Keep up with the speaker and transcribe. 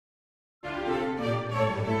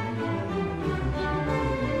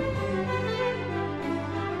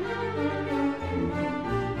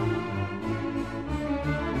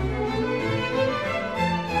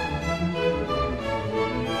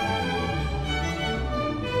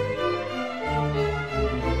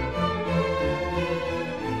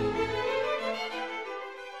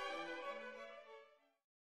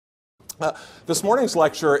This morning's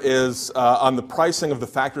lecture is on the pricing of the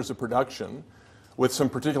factors of production, with some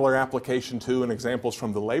particular application to and examples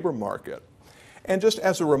from the labor market. And just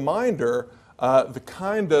as a reminder, the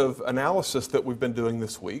kind of analysis that we've been doing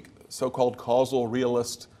this week, so-called causal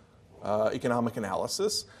realist economic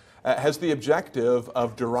analysis, has the objective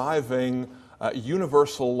of deriving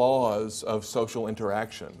universal laws of social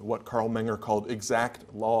interaction, what Carl Menger called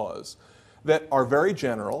exact laws, that are very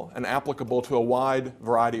general and applicable to a wide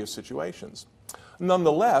variety of situations.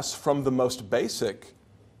 Nonetheless, from the most basic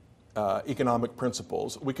economic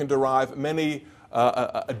principles, we can derive many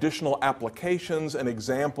additional applications and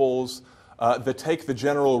examples that take the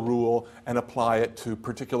general rule and apply it to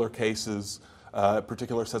particular cases,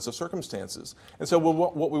 particular sets of circumstances. And so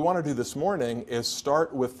what we want to do this morning is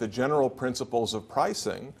start with the general principles of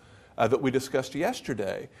pricing that we discussed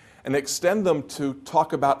yesterday and extend them to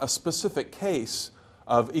talk about a specific case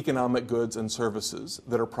of economic goods and services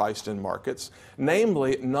that are priced in markets,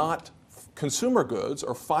 namely not consumer goods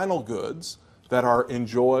or final goods that are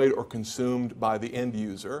enjoyed or consumed by the end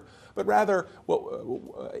user, but rather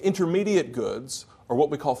intermediate goods, or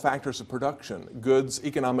what we call factors of production, goods,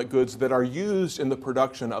 economic goods that are used in the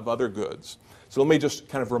production of other goods. So let me just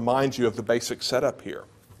kind of remind you of the basic setup here.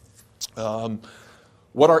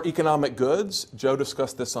 What are economic goods? Joe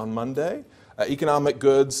discussed this on Monday. Economic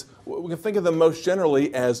goods, we can think of them most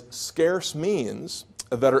generally as scarce means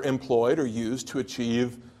that are employed or used to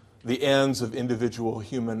achieve the ends of individual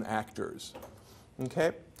human actors.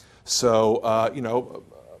 Okay? So,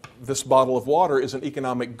 this bottle of water is an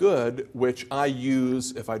economic good which I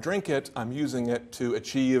use. If I drink it, I'm using it to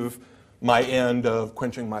achieve my end of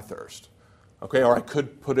quenching my thirst. Okay? Or I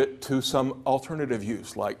could put it to some alternative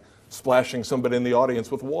use, like splashing somebody in the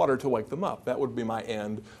audience with water to wake them up. That would be my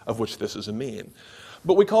end, of which this is a mean.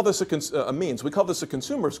 But we call this a means. We call this a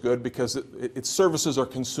consumer's good because its services are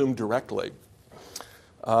consumed directly.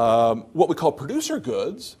 What we call producer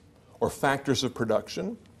goods, or factors of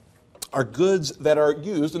production, are goods that are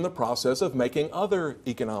used in the process of making other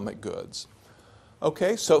economic goods.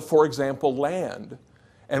 Okay, so for example, land.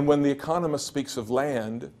 And when the economist speaks of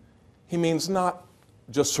land, he means not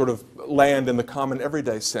just sort of land in the common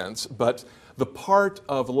everyday sense, but the part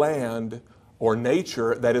of land or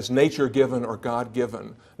nature that is nature-given or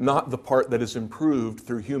God-given, not the part that is improved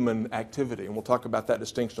through human activity. And we'll talk about that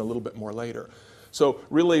distinction a little bit more later. So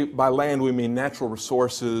really, by land, we mean natural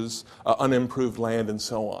resources, unimproved land, and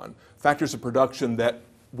so on. Factors of production that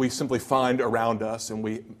we simply find around us and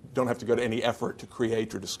we don't have to go to any effort to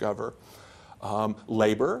create or discover.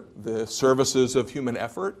 Labor, the services of human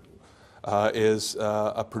effort, is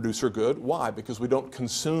a producer good. Why? Because we don't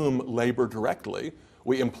consume labor directly.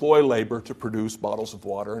 We employ labor to produce bottles of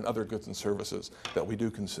water and other goods and services that we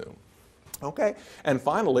do consume. Okay, and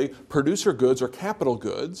finally, producer goods or capital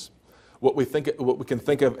goods, what we can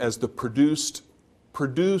think of as the produced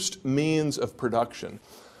means of production.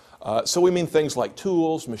 So we mean things like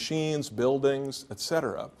tools, machines, buildings,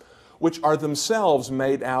 etc., which are themselves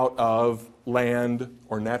made out of land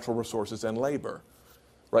or natural resources and labor.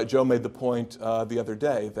 Right? Joe made the point the other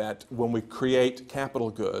day that when we create capital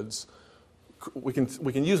goods, we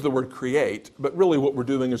can use the word create, but really what we're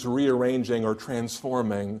doing is rearranging or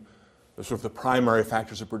transforming the primary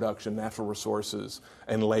factors of production, natural resources,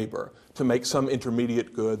 and labor, to make some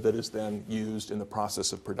intermediate good that is then used in the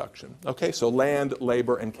process of production. Okay, so land,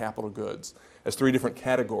 labor, and capital goods as three different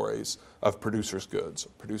categories of producer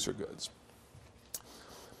goods.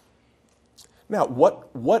 Now,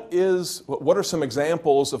 what are some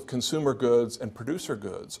examples of consumer goods and producer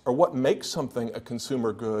goods, or what makes something a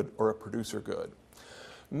consumer good or a producer good?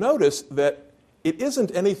 Notice that it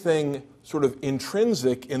isn't anything sort of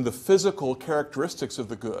intrinsic in the physical characteristics of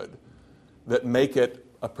the good that make it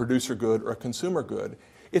a producer good or a consumer good.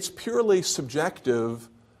 It's purely subjective,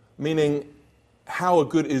 meaning how a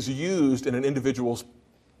good is used in an individual's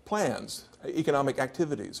plans, economic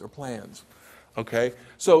activities or plans. Okay?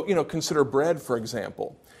 So, consider bread, for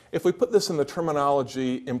example. If we put this in the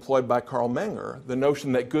terminology employed by Carl Menger, the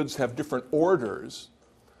notion that goods have different orders,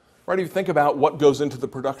 right? If you think about what goes into the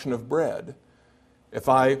production of bread, if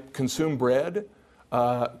I consume bread,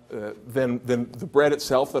 then the bread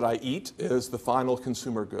itself that I eat is the final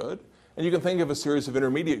consumer good. And you can think of a series of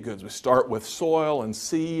intermediate goods. We start with soil and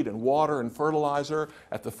seed and water and fertilizer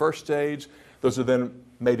at the first stage. Those are then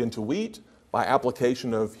made into wheat by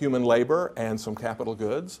application of human labor and some capital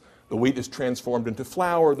goods. The wheat is transformed into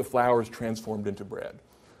flour. The flour is transformed into bread.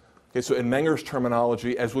 Okay, so in Menger's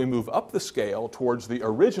terminology, as we move up the scale towards the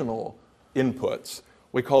original inputs,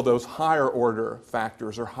 we call those higher order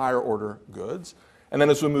factors or higher order goods. And then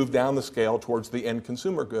as we move down the scale towards the end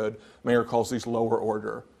consumer good, Menger calls these lower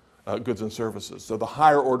order goods and services. So the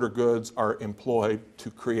higher order goods are employed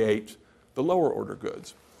to create the lower order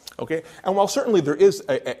goods. Okay? And while certainly there is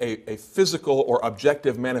a physical or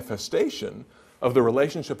objective manifestation of the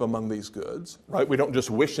relationship among these goods, right? We don't just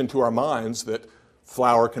wish into our minds that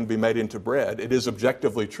flour can be made into bread. It is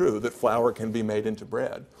objectively true that flour can be made into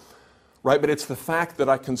bread, right? But it's the fact that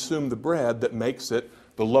I consume the bread that makes it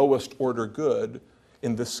the lowest order good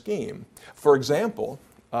in this scheme. For example,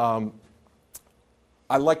 I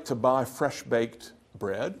like to buy fresh baked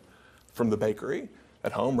bread from the bakery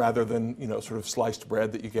at home rather than, sort of sliced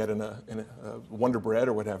bread that you get in a Wonder Bread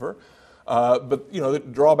or whatever. But the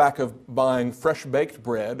drawback of buying fresh baked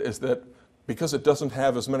bread is that because it doesn't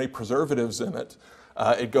have as many preservatives in it,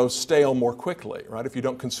 it goes stale more quickly, right? If you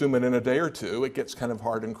don't consume it in a day or two, it gets kind of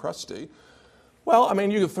hard and crusty. Well, I mean,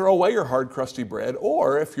 you can throw away your hard, crusty bread,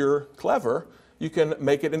 or if you're clever, you can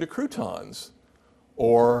make it into croutons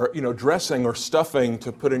or, dressing or stuffing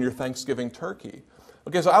to put in your Thanksgiving turkey.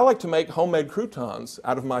 Okay, so I like to make homemade croutons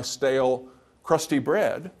out of my stale, crusty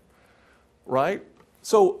bread, right?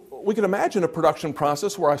 So we can imagine a production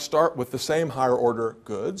process where I start with the same higher order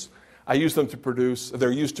goods. I use them to produce,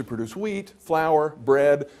 they're used to produce wheat, flour,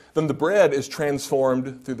 bread. Then the bread is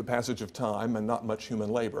transformed through the passage of time and not much human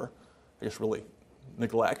labor, I guess really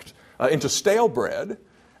neglect, into stale bread.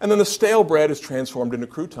 And then the stale bread is transformed into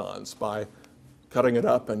croutons by cutting it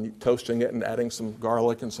up and toasting it and adding some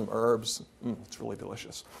garlic and some herbs. It's really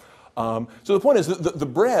delicious. So the point is that the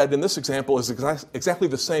bread in this example is exactly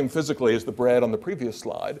the same physically as the bread on the previous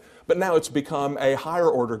slide, but now it's become a higher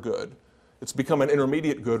order good. It's become an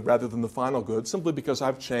intermediate good rather than the final good, simply because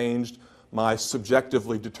I've changed my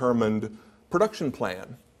subjectively determined production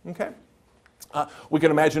plan. Okay? We can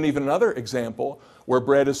imagine even another example where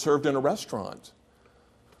bread is served in a restaurant.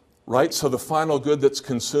 Right? So the final good that's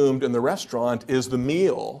consumed in the restaurant is the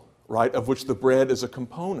meal, right, of which the bread is a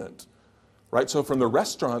component. Right? So from the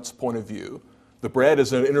restaurant's point of view, the bread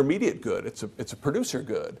is an intermediate good. It's a producer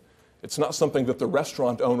good. It's not something that the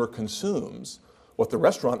restaurant owner consumes. What the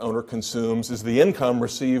restaurant owner consumes is the income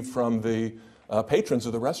received from the patrons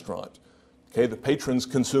of the restaurant. Okay? The patrons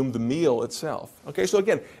consume the meal itself. Okay? So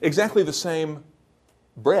again, exactly the same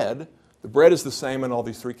bread. The bread is the same in all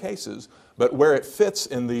these three cases, but where it fits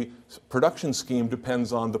in the production scheme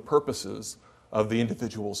depends on the purposes of the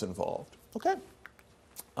individuals involved. Okay?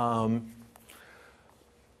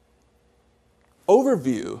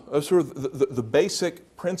 Overview of sort of the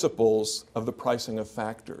basic principles of the pricing of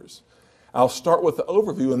factors. I'll start with the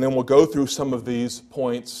overview and then we'll go through some of these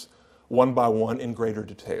points one by one in greater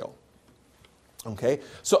detail. Okay?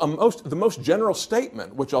 So the most general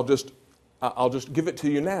statement, which I'll just give it to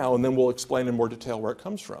you now and then we'll explain in more detail where it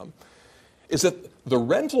comes from, is that the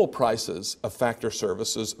rental prices of factor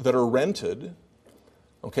services that are rented,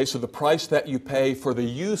 okay, so the price that you pay for the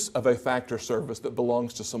use of a factor service that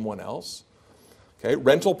belongs to someone else, okay,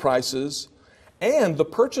 rental prices and the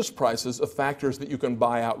purchase prices of factors that you can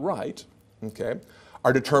buy outright, okay,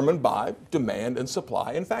 are determined by demand and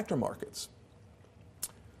supply in factor markets.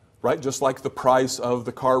 Right? Just like the price of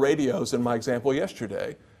the car radios in my example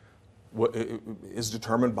yesterday is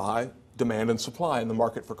determined by demand and supply in the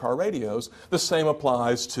market for car radios. The same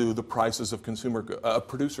applies to the prices of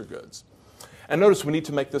producer goods. And notice we need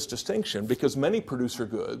to make this distinction because many producer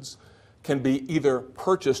goods can be either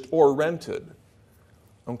purchased or rented.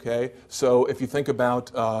 Okay, so if you think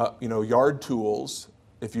about yard tools,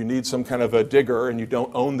 if you need some kind of a digger and you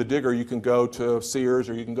don't own the digger, you can go to Sears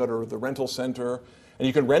or you can go to the rental center and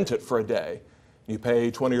you can rent it for a day. You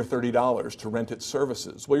pay $20 or $30 to rent its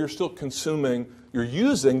services. Well, you're still consuming, you're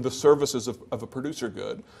using the services of a producer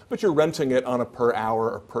good, but you're renting it on a per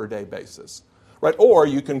hour or per day basis. Right? Or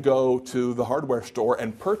you can go to the hardware store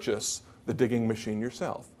and purchase the digging machine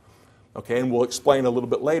yourself. Okay, and we'll explain a little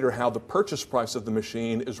bit later how the purchase price of the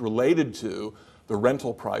machine is related to the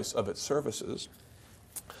rental price of its services.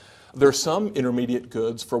 There are some intermediate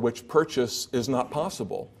goods for which purchase is not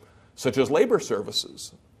possible, such as labor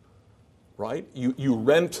services. Right? You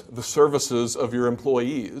rent the services of your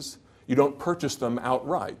employees. You don't purchase them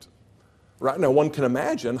outright. Right? Now, one can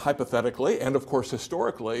imagine, hypothetically, and of course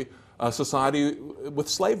historically, a society with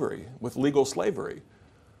slavery, with legal slavery.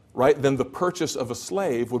 Right? Then the purchase of a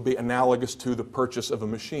slave would be analogous to the purchase of a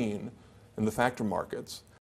machine in the factor markets.